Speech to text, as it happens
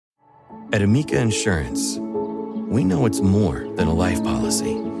At Amica Insurance, we know it's more than a life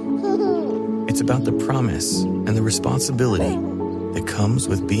policy. It's about the promise and the responsibility that comes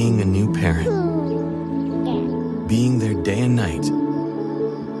with being a new parent. Being there day and night.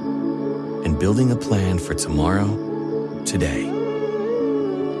 And building a plan for tomorrow, today.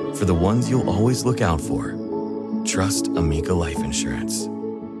 For the ones you'll always look out for, trust Amica Life Insurance.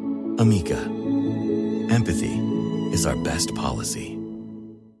 Amica. Empathy is our best policy.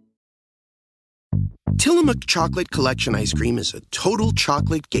 Tillamook Chocolate Collection Ice Cream is a total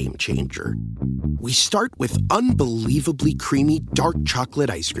chocolate game changer. We start with unbelievably creamy dark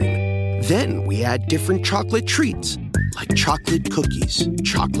chocolate ice cream. Then we add different chocolate treats, like chocolate cookies,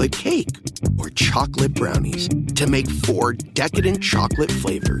 chocolate cake, or chocolate brownies, to make 4 decadent chocolate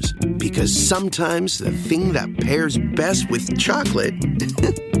flavors. Because sometimes the thing that pairs best with chocolate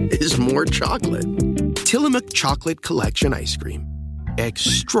is more chocolate. Tillamook Chocolate Collection Ice Cream.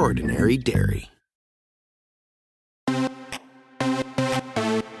 Extraordinary dairy.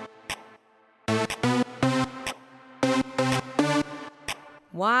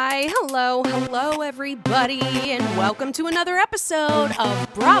 Why, hello, everybody, and welcome to another episode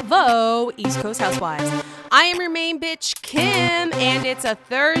of Bravo East Coast Housewives. I am your main bitch, Kim, and it's a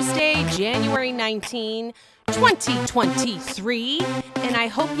Thursday, January 19, 2023, and I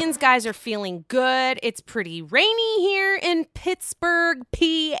hope yins guys are feeling good. It's pretty rainy here in Pittsburgh,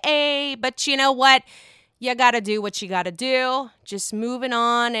 PA, but you know what? You gotta do what you gotta do. Just moving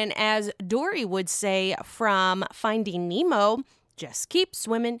on, and as Dory would say from Finding Nemo, just keep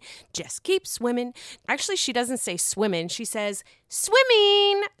swimming, just keep swimming. Actually, she doesn't say swimming, she says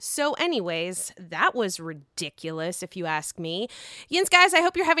swimming. So anyways, that was ridiculous if you ask me. Yins guys, I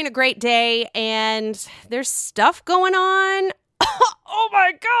hope you're having a great day and there's stuff going on. Oh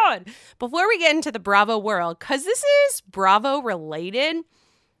my God. Before we get into the Bravo world, because this is Bravo related,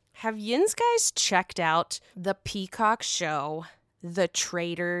 have yins guys checked out the Peacock show, The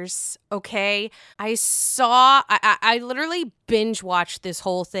Traitors? Okay, I literally binge watched this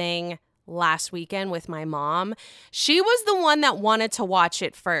whole thing last weekend with my mom. She was the one that wanted to watch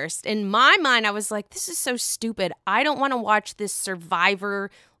it first. In my mind, I was like, this is so stupid. I don't want to watch this Survivor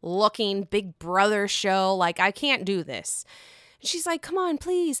looking Big Brother show. Like, I can't do this. She's like, come on,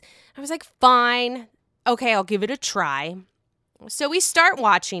 please. I was like, fine. Okay, I'll give it a try. So we start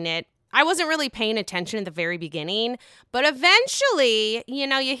watching it. I wasn't really paying attention at the very beginning, but eventually, you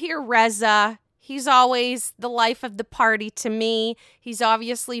know, you hear Reza. He's always the life of the party to me. He's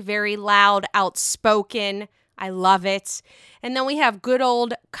obviously very loud, outspoken. I love it. And then we have good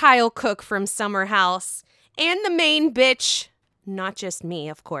old Kyle Cook from Summer House and the main bitch, not just me,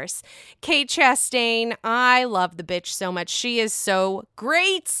 of course, Kate Chastain. I love the bitch so much. She is so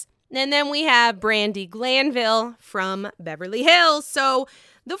great. And then we have Brandi Glanville from Beverly Hills. So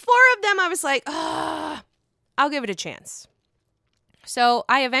the 4 of them, I was like, I'll give it a chance. So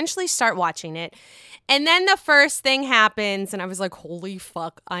I eventually start watching it. And then the first thing happens, and I was like, holy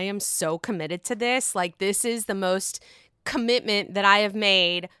fuck, I am so committed to this. Like, this is the most commitment that I have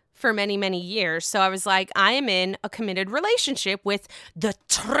made for many, many years. So I was like, I am in a committed relationship with the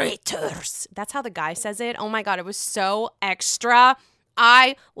Traitors. That's how the guy says it. Oh my God, it was so extra.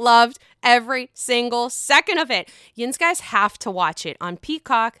 I loved every single second of it. Yins guys have to watch it on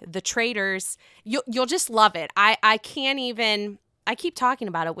Peacock, The Traitors. You'll just love it. I can't even, I keep talking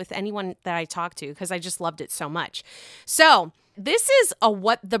about it with anyone that I talk to because I just loved it so much. So this is a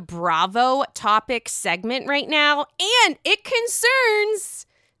What the Bravo topic segment right now, and it concerns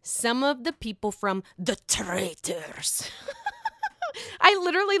some of the people from The Traitors. I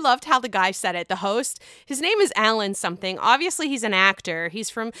literally loved how the guy said it, the host. His name is Alan something. Obviously, he's an actor.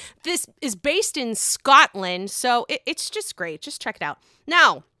 This is based in Scotland, so it's just great. Just check it out.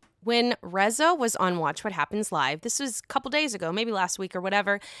 Now, when Reza was on Watch What Happens Live, this was a couple days ago, maybe last week or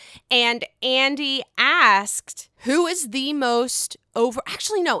whatever, and Andy asked, who is the most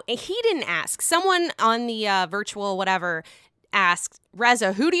actually, no, he didn't ask. Someone on the virtual whatever asked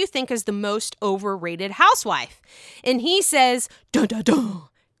Reza, who do you think is the most overrated housewife? And he says, dun, dun, dun,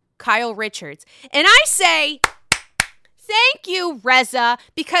 Kyle Richards. And I say, thank you, Reza,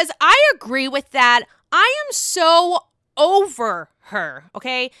 because I agree with that. I am so over her,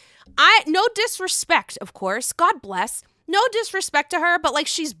 okay? No disrespect, of course. God bless. No disrespect to her, but like,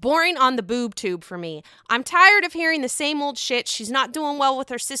 she's boring on the boob tube for me. I'm tired of hearing the same old shit. She's not doing well with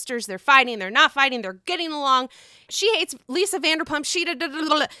her sisters. They're fighting. They're not fighting. They're getting along. She hates Lisa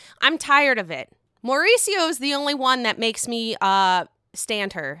Vanderpump. I'm tired of it. Mauricio is the only one that makes me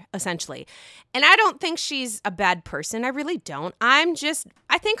stand her, essentially. And I don't think she's a bad person. I really don't. I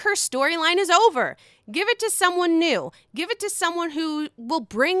think her storyline is over. Give it to someone new. Give it to someone who will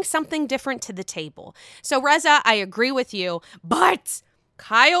bring something different to the table. So Reza, I agree with you, but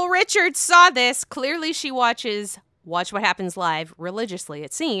Kyle Richards saw this. Clearly she watches Watch What Happens Live religiously,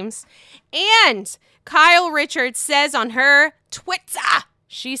 it seems. And Kyle Richards says on her Twitter,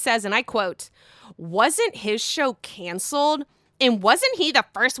 she says, and I quote, "Wasn't his show canceled? And wasn't he the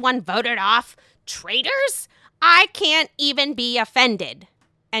first one voted off? Traitors? I can't even be offended."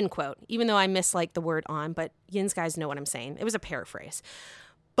 End quote. Even though I mislike the word on, but Yin's guys know what I'm saying. It was a paraphrase.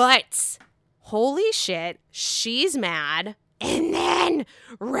 But holy shit, she's mad. And then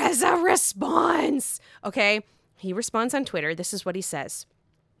Reza responds. Okay, he responds on Twitter. This is what he says.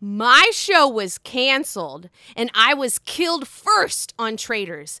 "My show was canceled and I was killed first on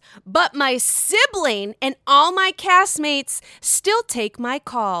Traitors, but my sibling and all my castmates still take my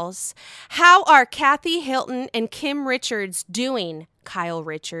calls. How are Kathy Hilton and Kim Richards doing?" Kyle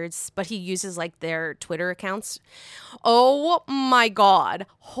Richards, but he uses like their Twitter accounts. Oh my God.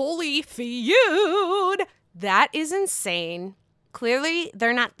 Holy feud. That is insane. Clearly,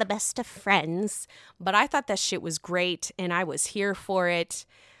 they're not the best of friends, but I thought that shit was great and I was here for it.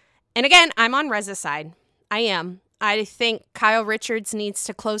 And again, I'm on Reza's side. I am. I think Kyle Richards needs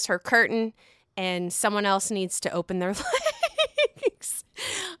to close her curtain and someone else needs to open their legs.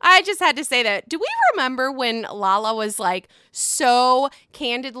 I just had to say that. Do we remember when Lala was like so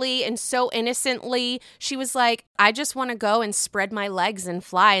candidly and so innocently, she was like, "I just want to go and spread my legs and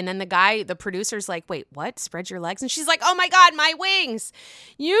fly." And then the producer's like, "Wait, what? Spread your legs?" And she's like, "Oh my God, my wings."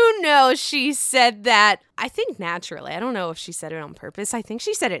 You know, she said that, I think naturally. I don't know if she said it on purpose. I think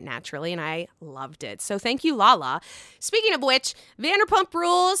she said it naturally and I loved it. So thank you, Lala. Speaking of which, Vanderpump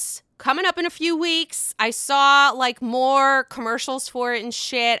Rules coming up in a few weeks. I saw like more commercials for it and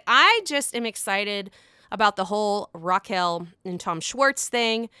shit. I just am excited about the whole Raquel and Tom Schwartz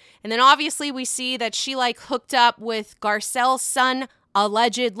thing. And then obviously we see that she like hooked up with Garcelle's son,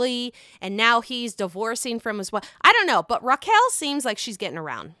 allegedly, and now he's divorcing from his wife. I don't know, but Raquel seems like she's getting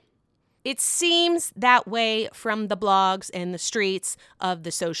around. It seems that way from the blogs and the streets of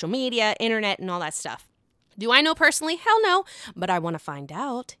the social media, internet, and all that stuff. Do I know personally? Hell no, but I want to find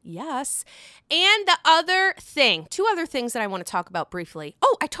out. Yes. And the other thing, 2 other things that I want to talk about briefly.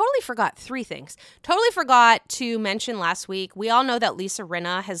 Oh, I totally forgot 3 things. Totally forgot to mention last week. We all know that Lisa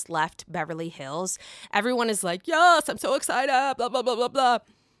Rinna has left Beverly Hills. Everyone is like, "Yes, I'm so excited, blah, blah, blah, blah, blah."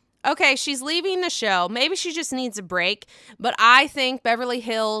 Okay, she's leaving the show. Maybe she just needs a break, but I think Beverly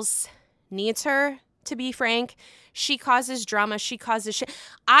Hills needs her, to be frank. She causes drama. She causes shit.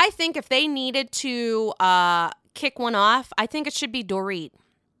 I think if they needed to kick one off, I think it should be Dorit.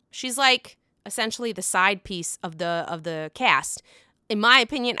 She's like essentially the side piece of the cast. In my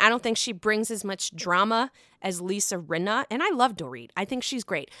opinion, I don't think she brings as much drama as Lisa Rinna. And I love Dorit. I think she's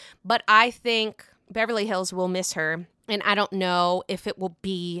great. But I think Beverly Hills will miss her. And I don't know if it will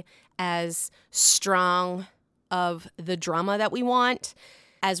be as strong of the drama that we want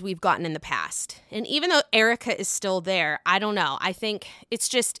as we've gotten in the past. And even though Erica is still there, I don't know. I think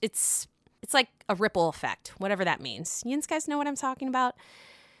it's like a ripple effect, whatever that means. You guys know what I'm talking about?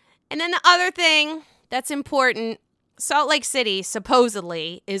 And then the other thing that's important, Salt Lake City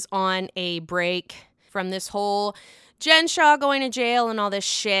supposedly is on a break from this whole Jen Shah going to jail and all this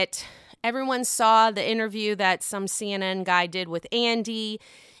shit. Everyone saw the interview that some CNN guy did with Andy.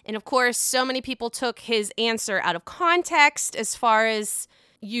 And of course, so many people took his answer out of context as far as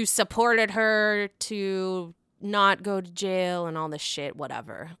you supported her to not go to jail and all this shit,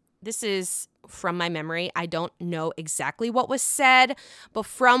 whatever. This is from my memory. I don't know exactly what was said, but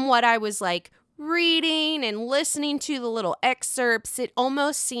from what I was like reading and listening to the little excerpts, it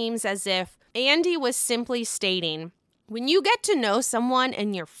almost seems as if Andy was simply stating, when you get to know someone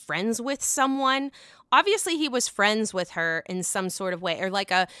and you're friends with someone, obviously he was friends with her in some sort of way, or like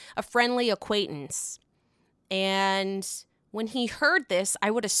a friendly acquaintance. And when he heard this,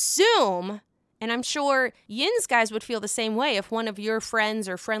 I would assume, and I'm sure Yin's guys would feel the same way, if one of your friends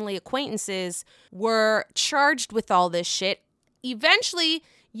or friendly acquaintances were charged with all this shit, eventually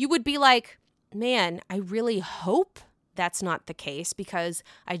you would be like, man, I really hope that's not the case because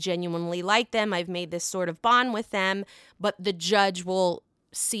I genuinely like them. I've made this sort of bond with them, but the judge will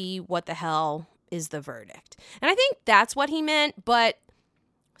see what the hell is the verdict. And I think that's what he meant, but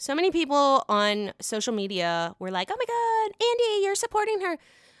so many people on social media were like, oh my God, Andy, you're supporting her.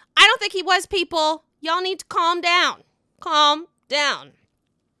 I don't think he was, people. Y'all need to calm down. Calm down.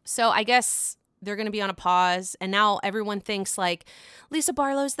 So I guess they're going to be on a pause. And now everyone thinks like Lisa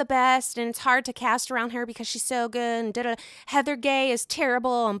Barlow's the best and it's hard to cast around her because she's so good. And da-da. Heather Gay is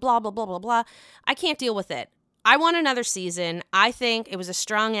terrible and blah, blah, blah, blah, blah. I can't deal with it. I want another season. I think it was a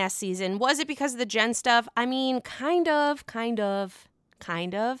strong ass season. Was it because of the Jen stuff? I mean, kind of.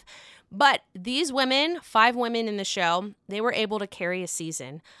 But these women, 5 women in the show, they were able to carry a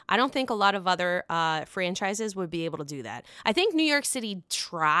season. I don't think a lot of other franchises would be able to do that. I think New York City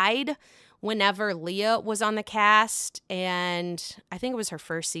tried whenever Leah was on the cast, and I think it was her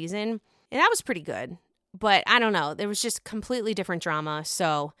first season, and that was pretty good. But I don't know. There was just completely different drama.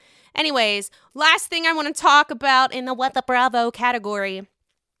 So anyways, last thing I want to talk about in the What the Bravo category.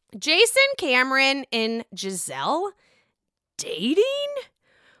 Jason Cameron and Giselle dating?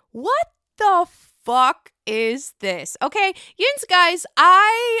 What the fuck is this? Okay, Yins, guys,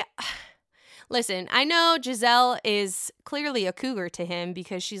 listen, I know Giselle is clearly a cougar to him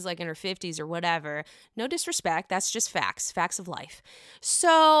because she's like in her 50s or whatever. No disrespect, that's just facts of life.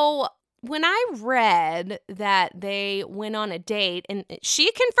 So when I read that they went on a date, and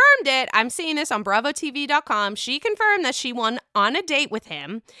she confirmed it, I'm seeing this on BravoTV.com, she confirmed that she went on a date with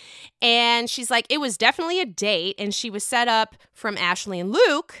him, and she's like, it was definitely a date, and she was set up from Ashley and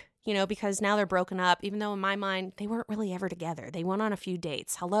Luke, you know, because now they're broken up, even though in my mind, they weren't really ever together. They went on a few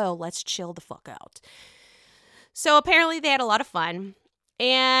dates. Hello, let's chill the fuck out. So apparently they had a lot of fun.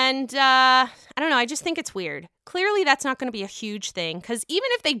 And I don't know, I just think it's weird. Clearly that's not going to be a huge thing, because even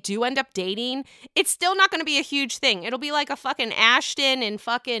if they do end up dating, it's still not going to be a huge thing. It'll be like a fucking Ashton and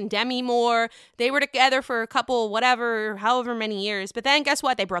fucking Demi Moore. They were together for a couple, whatever, however many years. But then guess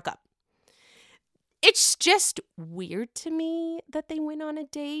what? They broke up. It's just weird to me that they went on a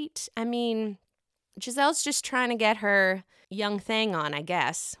date. I mean, Giselle's just trying to get her young thing on, I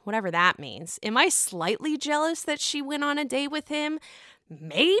guess, whatever that means. Am I slightly jealous that she went on a date with him?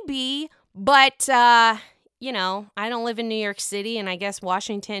 Maybe, but, you know, I don't live in New York City, and I guess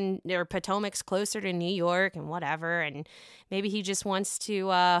Washington or Potomac's closer to New York and whatever, and maybe he just wants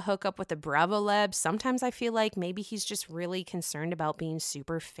to hook up with the Bravo Lebs. Sometimes I feel like maybe he's just really concerned about being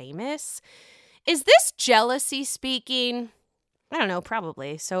super famous. Is this jealousy speaking? I don't know,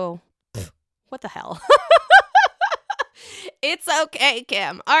 probably. So, what the hell? It's okay,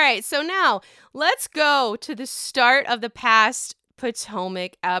 Kim. All right, so now let's go to the start of the past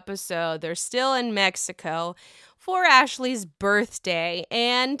Potomac episode. They're still in Mexico for Ashley's birthday.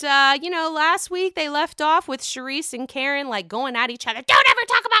 And, you know, last week they left off with Charisse and Karen, like, going at each other. Don't ever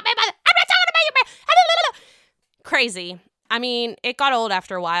talk about my mother. I'm not talking about your mother. Crazy. I mean, it got old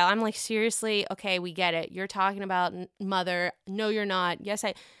after a while. I'm like, seriously? Okay, we get it. You're talking about mother. No, you're not. Yes,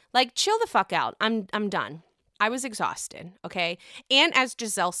 like, chill the fuck out. I'm done. I was exhausted, okay? And as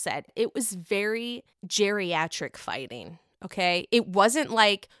Giselle said, it was very geriatric fighting, okay? It wasn't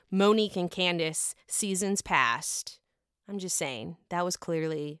like Monique and Candace seasons past. I'm just saying, that was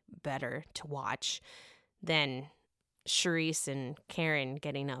clearly better to watch than Charisse and Karen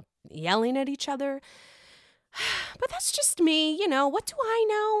getting up, yelling at each other. But that's just me, you know, what do I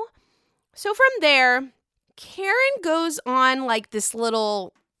know? So from there, Karen goes on like this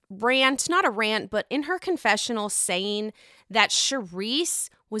little rant, not a rant, but in her confessional saying that Charisse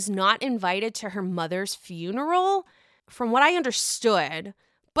was not invited to her mother's funeral, from what I understood.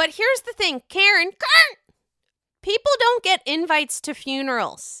 But here's the thing, Karen, people don't get invites to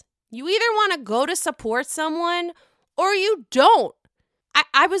funerals. You either want to go to support someone or you don't.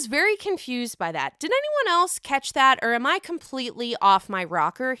 I was very confused by that. Did anyone else catch that, or am I completely off my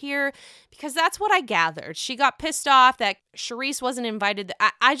rocker here? Because that's what I gathered. She got pissed off that Charisse wasn't invited.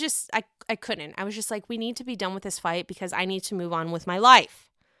 I couldn't. I was just like, we need to be done with this fight because I need to move on with my life.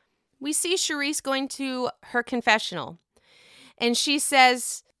 We see Charisse going to her confessional, and she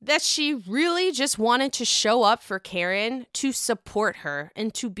says that she really just wanted to show up for Karen, to support her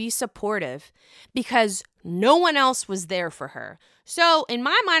and to be supportive because no one else was there for her. So in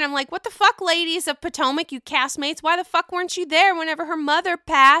my mind, I'm like, what the fuck, ladies of Potomac, you castmates? Why the fuck weren't you there whenever her mother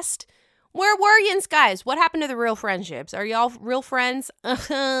passed? Where were yous guys? What happened to the real friendships? Are y'all real friends?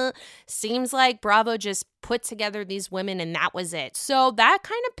 Seems like Bravo just put together these women and that was it. So that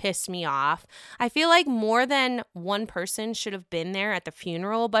kind of pissed me off. I feel like more than one person should have been there at the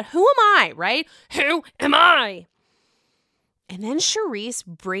funeral, but who am I, right? Who am I? And then Charisse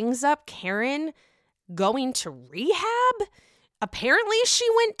brings up Karen going to rehab. Apparently she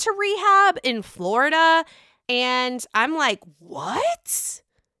went to rehab in Florida, and I'm like, what?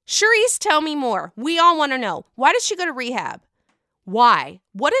 Charisse, tell me more. We all want to know. Why did she go to rehab? Why?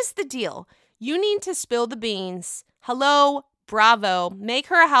 What is the deal? You need to spill the beans. Hello, Bravo. Make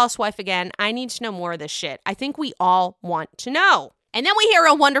her a housewife again. I need to know more of this shit. I think we all want to know. And then we hear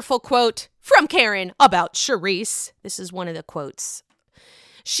a wonderful quote from Karen about Charisse. This is one of the quotes.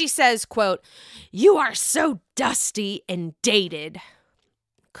 She says, quote, "You are so dusty and dated."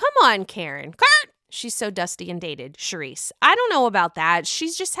 Come on, Karen. Kurt! She's so dusty and dated, Charisse. I don't know about that.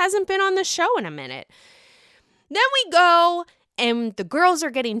 She just hasn't been on the show in a minute. Then we go, and the girls are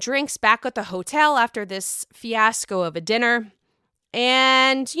getting drinks back at the hotel after this fiasco of a dinner.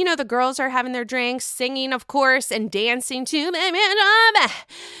 And, you know, the girls are having their drinks, singing, of course, and dancing to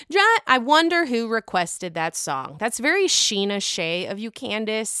I wonder who requested that song. That's very Sheena Shea of you,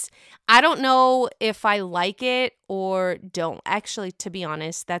 Candace. I don't know if I like it or don't. Actually, to be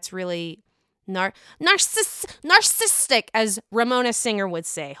honest, that's really narcissistic, as Ramona Singer would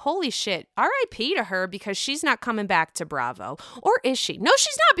say. Holy shit. R.I.P. to her, because she's not coming back to Bravo. Or is she? No,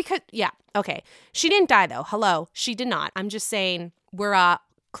 she's not, because, yeah, okay. She didn't die, though. Hello. She did not. I'm just saying we're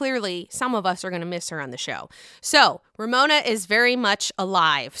clearly, some of us are going to miss her on the show. So Ramona is very much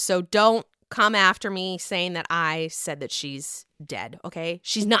alive. So don't come after me saying that I said that she's dead, okay?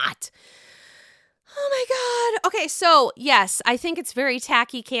 She's not. Oh my God. Okay, so yes, I think it's very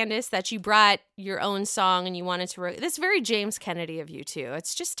tacky, Candace, that you brought your own song and you wanted to That's very James Kennedy of you too.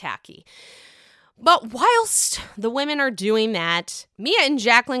 It's just tacky. But whilst the women are doing that, Mia and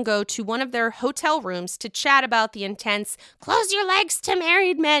Jacqueline go to one of their hotel rooms to chat about the intense close your legs to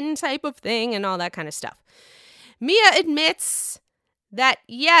married men type of thing and all that kind of stuff. Mia admits that,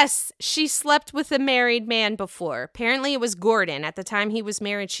 yes, she slept with a married man before. Apparently it was Gordon. At the time he was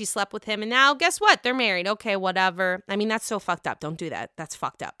married, she slept with him. And now, guess what? They're married. Okay, whatever. I mean, that's so fucked up. Don't do that. That's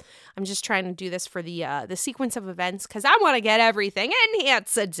fucked up. I'm just trying to do this for the sequence of events because I want to get everything in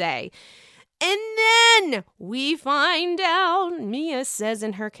today. And then we find out, Mia says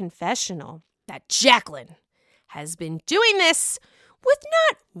in her confessional, that Jacqueline has been doing this with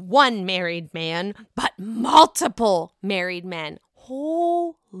not one married man, but multiple married men.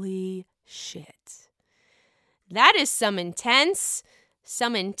 Holy shit. That is some intense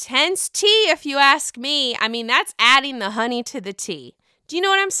tea, if you ask me. I mean, that's adding the honey to the tea. Do you know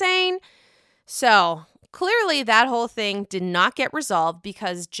what I'm saying? So clearly that whole thing did not get resolved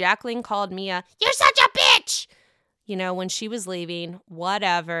because Jacqueline called Mia, "You're such a bitch," you know, when she was leaving.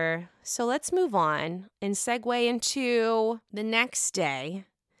 Whatever. So let's move on and segue into the next day.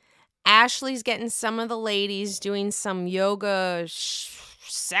 Ashley's getting some of the ladies doing some yoga,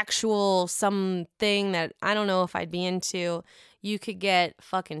 sexual something that I don't know if I'd be into. You could get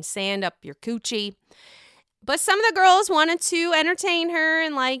fucking sand up your coochie. But some of the girls wanted to entertain her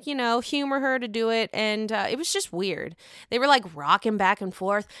and, like, you know, humor her to do it. And it was just weird. They were, like, rocking back and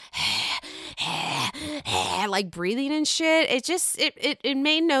forth, like, breathing and shit. It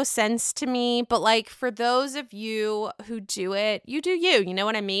made no sense to me. But, like, for those of you who do it, you do you. You know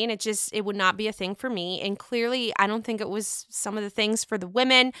what I mean? It would not be a thing for me. And clearly, I don't think it was some of the things for the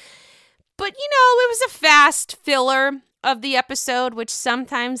women. But, you know, it was a fast filler of the episode, which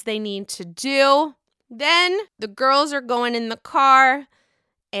sometimes they need to do. Then the girls are going in the car,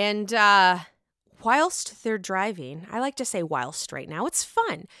 and whilst they're driving, I like to say whilst right now, it's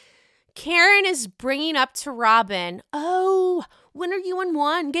fun. Karen is bringing up to Robin, "Oh, when are you and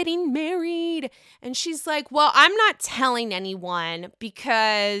Juan getting married?" And she's like, "Well, I'm not telling anyone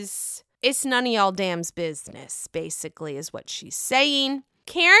because it's none of y'all damn's business," basically is what she's saying.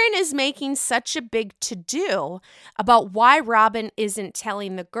 Karen is making such a big to-do about why Robin isn't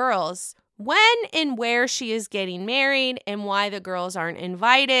telling the girls when and where she is getting married and why the girls aren't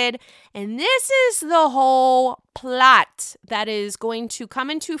invited. And this is the whole plot that is going to come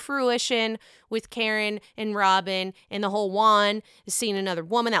into fruition with Karen and Robin, and the whole Juan is seeing another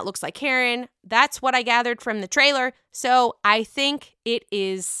woman that looks like Karen. That's what I gathered from the trailer. So I think it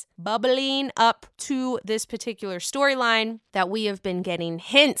is bubbling up to this particular storyline that we have been getting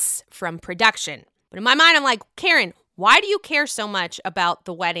hints from production. But in my mind, I'm like, Karen, why do you care so much about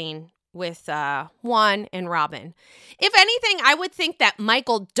the wedding with Juan and Robin? If anything, I would think that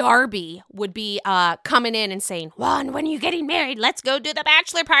Michael Darby would be coming in and saying, "Juan, when are you getting married? Let's go do the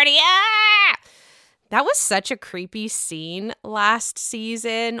bachelor party." Ah! That was such a creepy scene last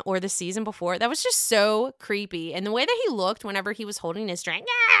season or the season before. That was just so creepy. And the way that he looked whenever he was holding his drink,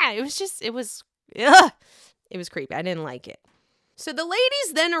 it was creepy. I didn't like it. So the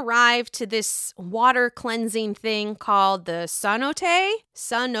ladies then arrive to this water cleansing thing called the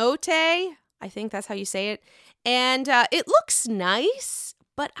cenote. I think that's how you say it. And it looks nice,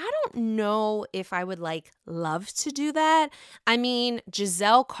 but I don't know if I would love to do that. I mean,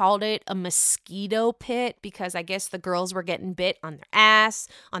 Giselle called it a mosquito pit because I guess the girls were getting bit on their ass,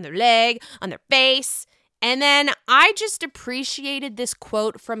 on their leg, on their face. And then I just appreciated this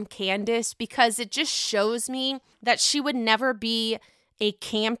quote from Candace because it just shows me that she would never be a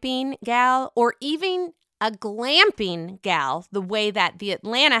camping gal or even a glamping gal, the way that the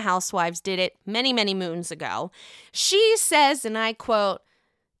Atlanta housewives did it many, many moons ago. She says, and I quote,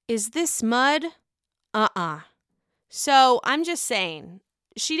 "Is this mud? So I'm just saying,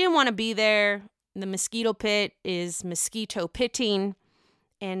 she didn't want to be there. The mosquito pit is mosquito pitting.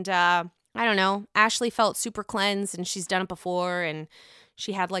 And I don't know, Ashley felt super cleansed and she's done it before and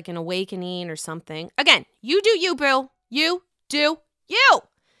she had like an awakening or something. Again, you do you, boo. You do you.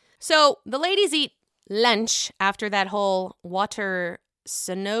 So the ladies eat lunch after that whole water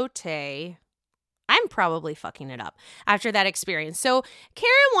cenote. I'm probably fucking it up after that experience. So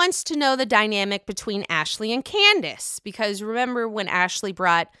Karen wants to know the dynamic between Ashley and Candace, because remember when Ashley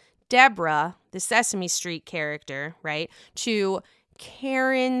brought Deborah, the Sesame Street character, right, to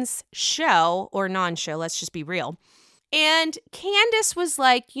Karen's show, or non-show, let's just be real. And Candace was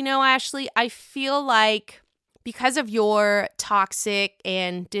like, you know, Ashley, I feel like because of your toxic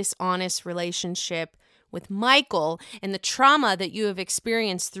and dishonest relationship with Michael and the trauma that you have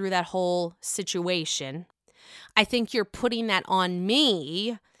experienced through that whole situation, I think you're putting that on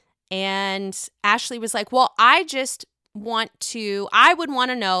me. And Ashley was like, well, I would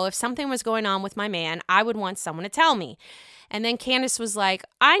want to know if something was going on with my man, I would want someone to tell me. And then Candace was like,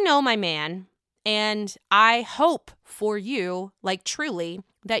 I know my man, and I hope for you, like truly,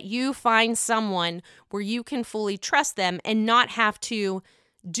 that you find someone where you can fully trust them and not have to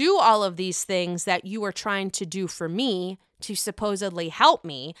do all of these things that you are trying to do for me to supposedly help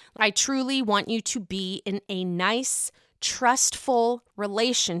me. I truly want you to be in a nice, trustful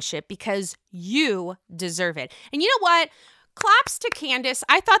relationship because you deserve it. And you know what? Claps to Candace.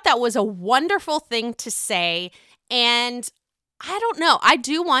 I thought that was a wonderful thing to say. And I don't know. I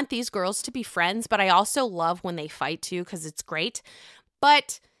do want these girls to be friends, but I also love when they fight too because it's great.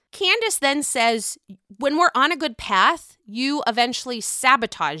 But Candace then says, when we're on a good path, you eventually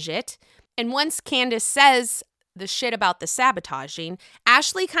sabotage it. And once Candace says the shit about the sabotaging,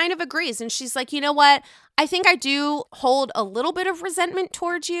 Ashley kind of agrees. And she's like, you know what? I think I do hold a little bit of resentment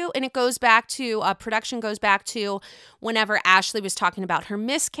towards you. And it goes back to, production goes back to whenever Ashley was talking about her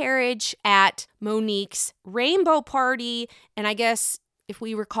miscarriage at Monique's rainbow party. And I guess if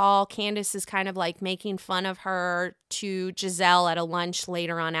we recall, Candace is kind of like making fun of her to Giselle at a lunch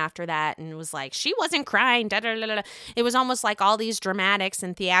later on after that. And it was like, she wasn't crying. Da, da, da, da. It was almost like all these dramatics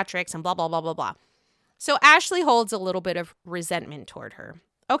and theatrics and blah, blah, blah, blah, blah. So Ashley holds a little bit of resentment toward her.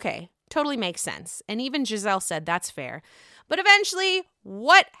 Okay, totally makes sense. And even Giselle said that's fair. But eventually,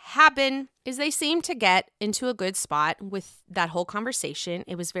 what happened is they seemed to get into a good spot with that whole conversation.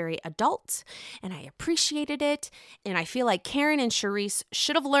 It was very adult, and I appreciated it. And I feel like Karen and Charisse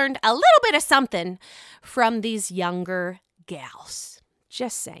should have learned a little bit of something from these younger gals.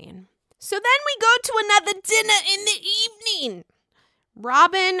 Just saying. So then we go to another dinner in the evening.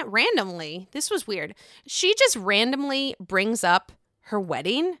 Robin randomly, this was weird, she just randomly brings up her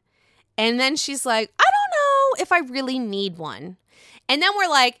wedding. And then she's like, I don't know if I really need one. And then we're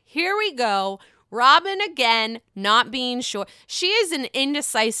like, here we go. Robin again, not being sure. She is an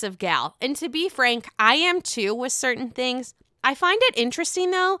indecisive gal. And to be frank, I am too with certain things. I find it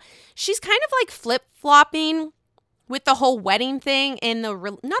interesting though. She's kind of like flip-flopping with the whole wedding thing and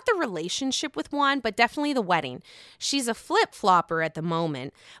not the relationship with Juan, but definitely the wedding. She's a flip-flopper at the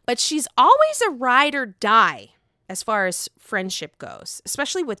moment, but she's always a ride or die as far as friendship goes,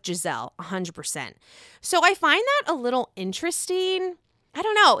 especially with Giselle, 100%. So I find that a little interesting. I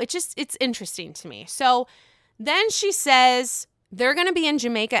don't know. It's interesting to me. So then she says they're going to be in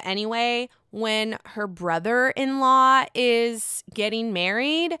Jamaica anyway when her brother-in-law is getting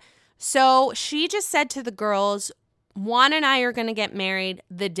married. So she just said to the girls, Juan and I are going to get married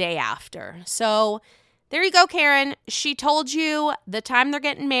the day after. So there you go, Karen. She told you the time they're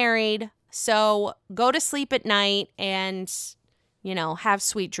getting married. So go to sleep at night and, have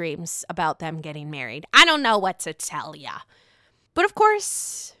sweet dreams about them getting married. I don't know what to tell ya. But of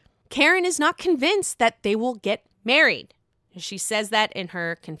course, Karen is not convinced that they will get married. She says that in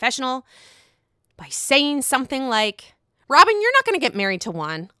her confessional by saying something like, Robin, you're not going to get married to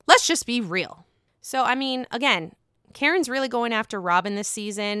Juan. Let's just be real. So, again, Karen's really going after Robin this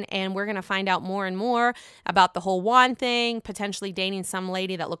season, and we're going to find out more and more about the whole Juan thing, potentially dating some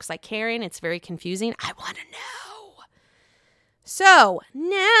lady that looks like Karen. It's very confusing. I want to know. So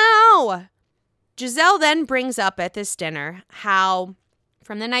now Giselle then brings up at this dinner how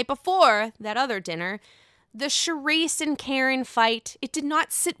from the night before that other dinner, the Charisse and Karen fight, it did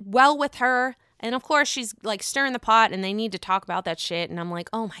not sit well with her. And of course, she's like stirring the pot and they need to talk about that shit. And I'm like,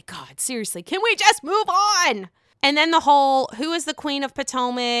 oh my God, seriously, can we just move on? And then the whole, who is the queen of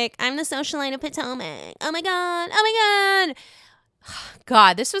Potomac? I'm the socialite of Potomac. Oh my God.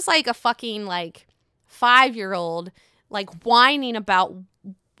 God, this was like a fucking like 5-year-old like whining about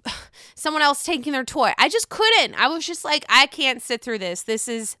someone else taking their toy. I just couldn't. I was just like, I can't sit through this. This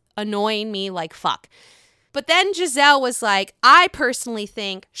is annoying me like fuck. But then Giselle was like, I personally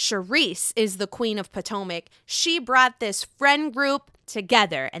think Charisse is the queen of Potomac. She brought this friend group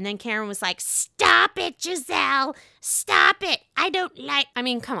together. And then Karen was like, stop it, Giselle. Stop it. I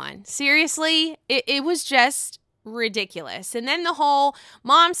mean, come on. Seriously? It was just ridiculous. And then the whole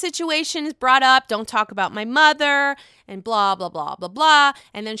mom situation is brought up. Don't talk about my mother and blah, blah, blah, blah, blah.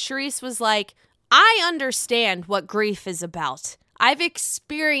 And then Charisse was like, I understand what grief is about. I've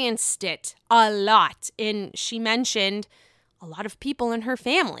experienced it a lot. And she mentioned a lot of people in her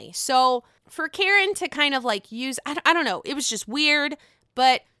family. So for Karen to kind of like use, I don't know, it was just weird.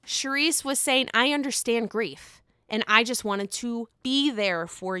 But Charisse was saying, I understand grief. And I just wanted to be there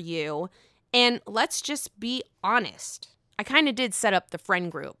for you. And let's just be honest. I kind of did set up the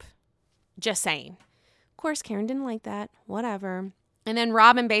friend group. Just saying. Of course, Karen didn't like that. Whatever. And then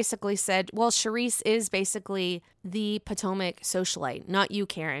Robin basically said, well, Charisse is basically the Potomac socialite, not you,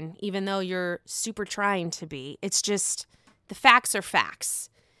 Karen, even though you're super trying to be. It's just the facts are facts.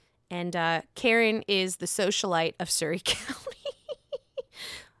 And Karen is the socialite of Surry County.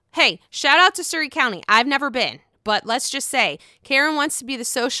 Hey, shout out to Surry County. I've never been, but let's just say Karen wants to be the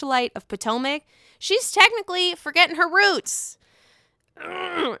socialite of Potomac. She's technically forgetting her roots.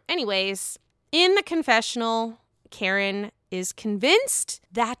 Anyways, in the confessional, Karen is convinced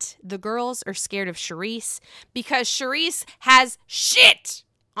that the girls are scared of Charisse because Charisse has shit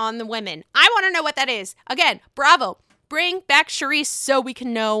on the women. I want to know what that is. Again, bravo. Bring back Charisse so we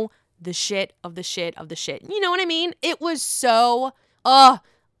can know the shit of the shit of the shit. You know what I mean? It was so,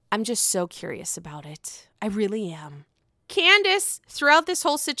 I'm just so curious about it. I really am. Candace, throughout this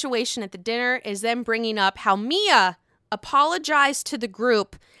whole situation at the dinner, is then bringing up how Mia apologized to the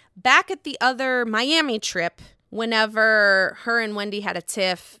group back at the other Miami trip whenever her and Wendy had a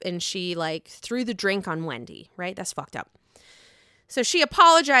tiff and she like threw the drink on Wendy, right? That's fucked up. So she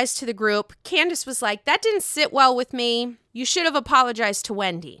apologized to the group. Candace was like, that didn't sit well with me. You should have apologized to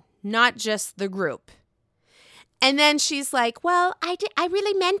Wendy, not just the group. And then she's like, well, I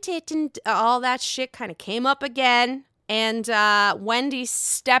really meant it. And all that shit kind of came up again. And Wendy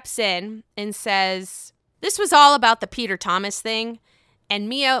steps in and says, this was all about the Peter Thomas thing. And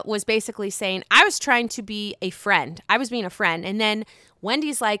Mia was basically saying, I was trying to be a friend. I was being a friend. And then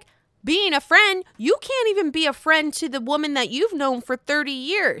Wendy's like, being a friend? You can't even be a friend to the woman that you've known for 30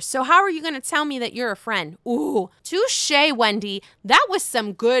 years. So how are you going to tell me that you're a friend? Ooh, touche, Wendy. That was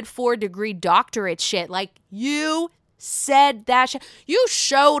some good 4-degree doctorate shit. Like, you said that shit. You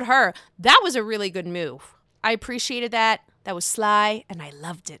showed her. That was a really good move. I appreciated that. That was sly, and I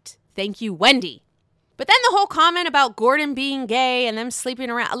loved it. Thank you, Wendy. But then the whole comment about Gordon being gay and them sleeping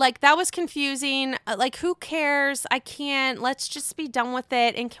around, like, that was confusing. Like, who cares? I can't. Let's just be done with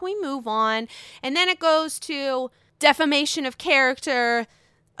it. And can we move on? And then it goes to defamation of character,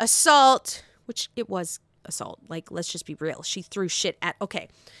 assault, which it was assault. Like, let's just be real. She threw shit at, okay.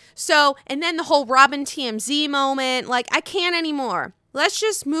 So, and then the whole Robin TMZ moment. Like, I can't anymore. Let's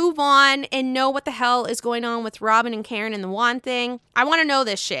just move on and know what the hell is going on with Robin and Karen and the Juan thing. I want to know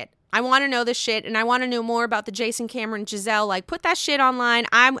this shit. I want to know this shit, and I want to know more about the Jason Cameron Giselle. Like, put that shit online.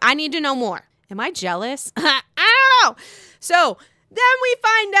 I need to know more. Am I jealous? I don't know. So then we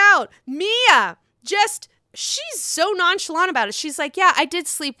find out Mia she's so nonchalant about it. She's like, yeah, I did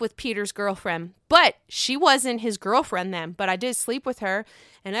sleep with Peter's girlfriend, but she wasn't his girlfriend then, but I did sleep with her.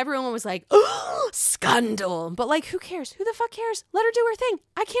 And everyone was like, oh, scandal. But like, who cares? Who the fuck cares? Let her do her thing.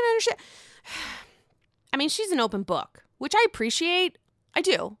 I can't understand. I mean, she's an open book, which I appreciate. I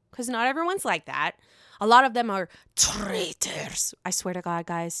do, because not everyone's like that. A lot of them are traitors. I swear to God,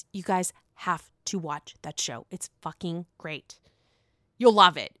 guys, you guys have to watch that show. It's fucking great. You'll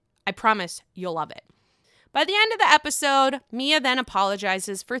love it. I promise you'll love it. By the end of the episode, Mia then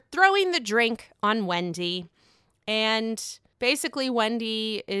apologizes for throwing the drink on Wendy. And basically,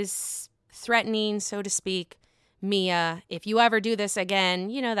 Wendy is threatening, so to speak, Mia, if you ever do this again,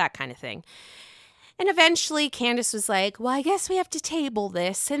 you know, that kind of thing. And eventually Candace was like, well, I guess we have to table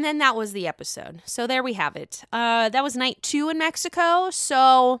this. And then that was the episode. So there we have it. That was night 2 in Mexico.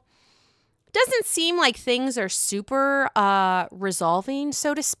 So it doesn't seem like things are super resolving,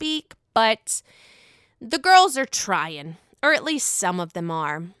 so to speak. But the girls are trying, or at least some of them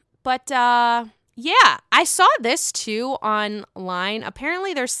are. But yeah, I saw this too online.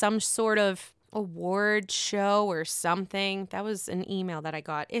 Apparently there's some sort of award show or something. That was an email that I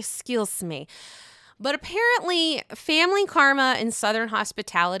got. Excuse me. But apparently, Family Karma and Southern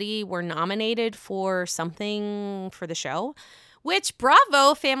Hospitality were nominated for something for the show, which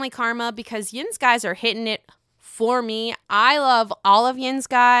bravo, Family Karma, because Yin's guys are hitting it for me. I love all of Yin's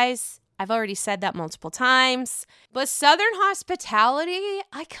guys. I've already said that multiple times. But Southern Hospitality,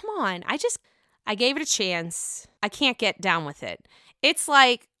 come on. I gave it a chance. I can't get down with it. It's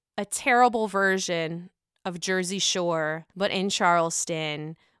like a terrible version of Jersey Shore, but in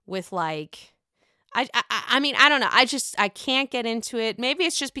Charleston with like, I mean, I don't know. I can't get into it. Maybe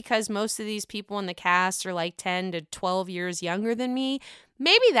it's just because most of these people in the cast are like 10 to 12 years younger than me.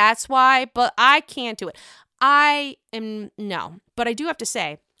 Maybe that's why, but I can't do it. No. But I do have to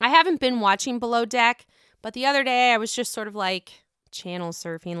say, I haven't been watching Below Deck, but the other day I was just sort of like channel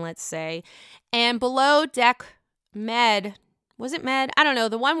surfing, let's say. And Below Deck Med, was it Med? I don't know.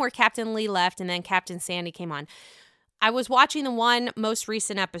 The one where Captain Lee left and then Captain Sandy came on. I was watching the one most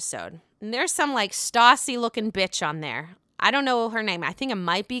recent episode. And there's some like Stassi looking bitch on there. I don't know her name. I think it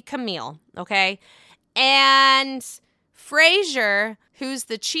might be Camille. Okay. And Frasier, who's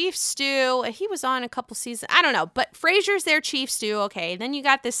the chief stew, he was on a couple seasons. I don't know. But Frasier's their chief stew. Okay. Then you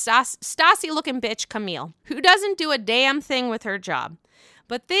got this Stassi looking bitch, Camille, who doesn't do a damn thing with her job,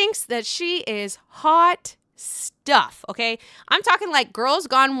 but thinks that she is hot stuff, okay? I'm talking like Girls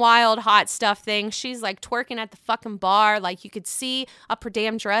Gone Wild hot stuff thing. She's like twerking at the fucking bar. Like you could see up her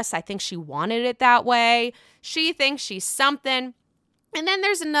damn dress. I think she wanted it that way. She thinks she's something. And then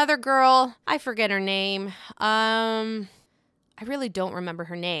there's another girl. I forget her name. I really don't remember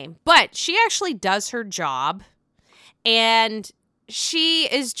her name. But she actually does her job. And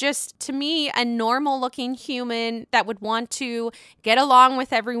she is just, to me, a normal-looking human that would want to get along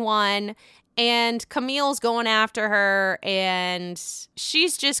with everyone. And Camille's going after her, and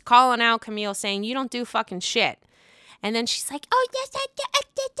she's just calling out Camille, saying, you don't do fucking shit. And then she's like, oh, yes,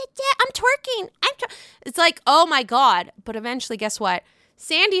 I'm twerking. It's like, oh, my God. But eventually, guess what?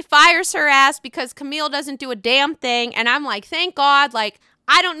 Sandy fires her ass because Camille doesn't do a damn thing. And I'm like, thank God, like,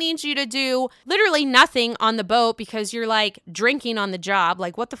 I don't need you to do literally nothing on the boat because you're like drinking on the job.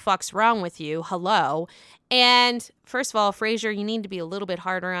 Like, what the fuck's wrong with you? Hello. And first of all, Frasier, you need to be a little bit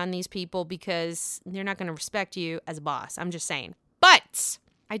harder on these people because they're not going to respect you as a boss. I'm just saying. But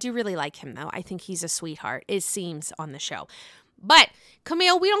I do really like him, though. I think he's a sweetheart, it seems, on the show. But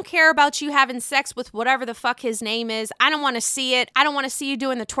Camille, we don't care about you having sex with whatever the fuck his name is. I don't want to see it. I don't want to see you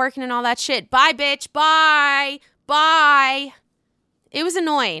doing the twerking and all that shit. Bye, bitch. Bye. Bye. It was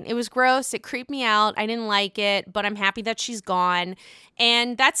annoying. It was gross. It creeped me out. I didn't like it, but I'm happy that she's gone.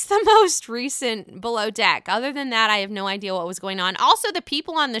 And that's the most recent Below Deck. Other than that, I have no idea what was going on. Also, the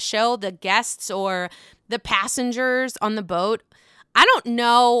people on the show, the guests or the passengers on the boat, I don't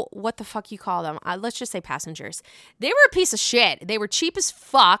know what the fuck you call them. Let's just say passengers. They were a piece of shit. They were cheap as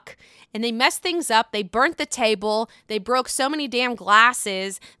fuck, and they messed things up. They burnt the table. They broke so many damn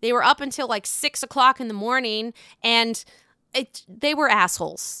glasses. They were up until like 6 o'clock in the morning, and they were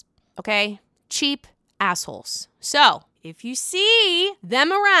assholes, okay? Cheap assholes. So if you see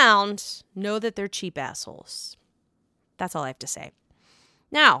them around, know that they're cheap assholes. That's all I have to say.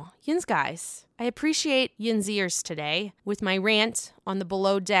 Now, Yin's guys, I appreciate Yin's ears today with my rant on the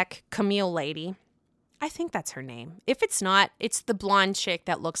Below Deck Camille lady. I think that's her name. If it's not, it's the blonde chick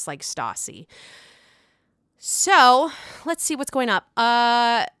that looks like Stassi. So let's see what's going up.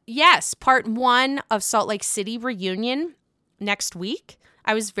 Yes, part 1 of Salt Lake City reunion next week.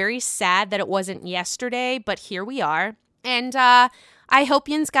 I was very sad that it wasn't yesterday, but here we are. And I hope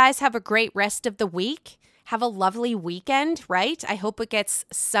Yin's guys have a great rest of the week. Have a lovely weekend, right? I hope it gets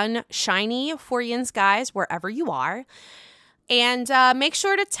sunshiny for Yin's guys wherever you are. And make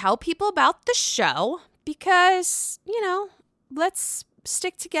sure to tell people about the show because, let's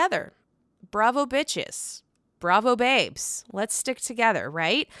stick together. Bravo bitches. Bravo babes. Let's stick together,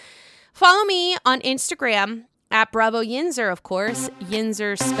 right? Follow me on Instagram at Bravo Yinzer, of course.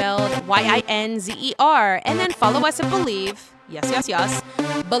 Yinzer spelled Yinzer. And then follow us at Believe. Yes.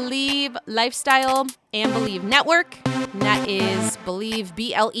 Believe Lifestyle and Believe Network. And that is Believe,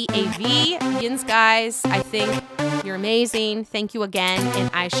 BLEAV. Yin's guys, I think you're amazing. Thank you again. And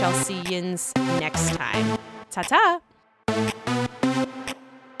I shall see Yin's next time. Ta-ta.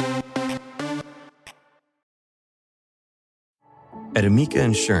 At Amica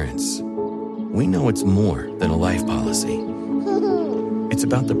Insurance, we know it's more than a life policy. It's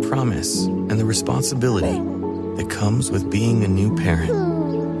about the promise and the responsibility that comes with being a new parent.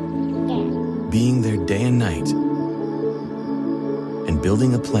 Being there day and night. And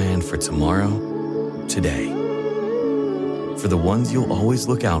building a plan for tomorrow, today. For the ones you'll always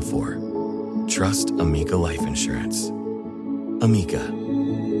look out for, trust Amica Life Insurance. Amica.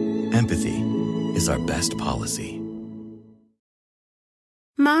 Empathy is our best policy.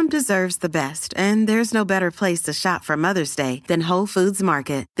 Mom deserves the best, and there's no better place to shop for Mother's Day than Whole Foods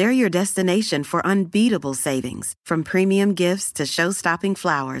Market. They're your destination for unbeatable savings, from premium gifts to show-stopping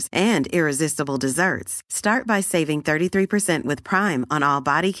flowers and irresistible desserts. Start by saving 33% with Prime on all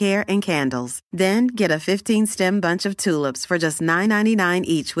body care and candles. Then get a 15-stem bunch of tulips for just $9.99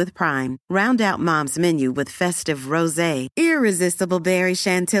 each with Prime. Round out Mom's menu with festive rosé, irresistible berry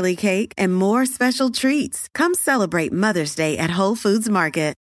chantilly cake, and more special treats. Come celebrate Mother's Day at Whole Foods Market.